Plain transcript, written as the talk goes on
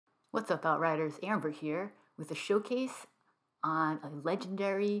What's up, Outriders? Amber here with a showcase on a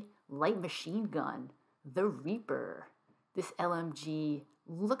legendary light machine gun, the Reaper. This LMG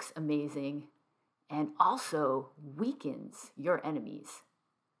looks amazing and also weakens your enemies.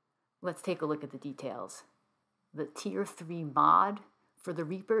 Let's take a look at the details. The Tier 3 mod for the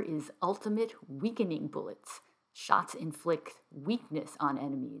Reaper is Ultimate Weakening Bullets. Shots inflict weakness on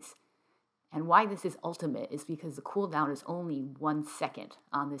enemies. And why this is ultimate is because the cooldown is only 1 second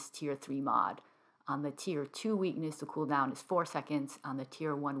on this Tier 3 mod. On the Tier 2 weakness, the cooldown is 4 seconds. On the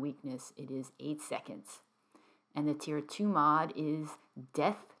Tier 1 weakness, it is 8 seconds. And the Tier 2 mod is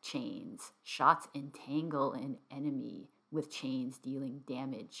Death Chains. Shots entangle an enemy, with chains dealing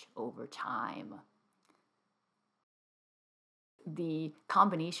damage over time. The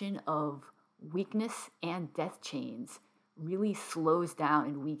combination of weakness and death chains really slows down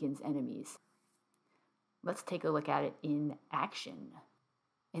and weakens enemies. Let's take a look at it in action.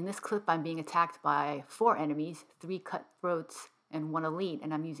 In this clip, I'm being attacked by 4 enemies, 3 cutthroats and 1 elite,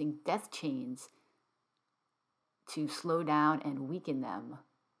 and I'm using death chains to slow down and weaken them.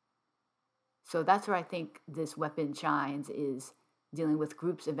 So that's where I think this weapon shines, is dealing with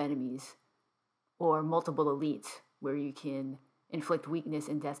groups of enemies or multiple elites, where you can inflict weakness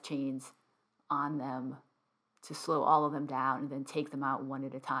and death chains on them to slow all of them down and then take them out one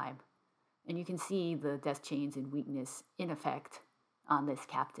at a time. And you can see the death chains and weakness in effect on this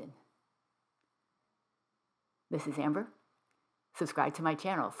captain. This is Amber. Subscribe to my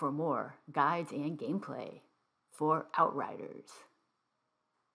channel for more guides and gameplay for Outriders.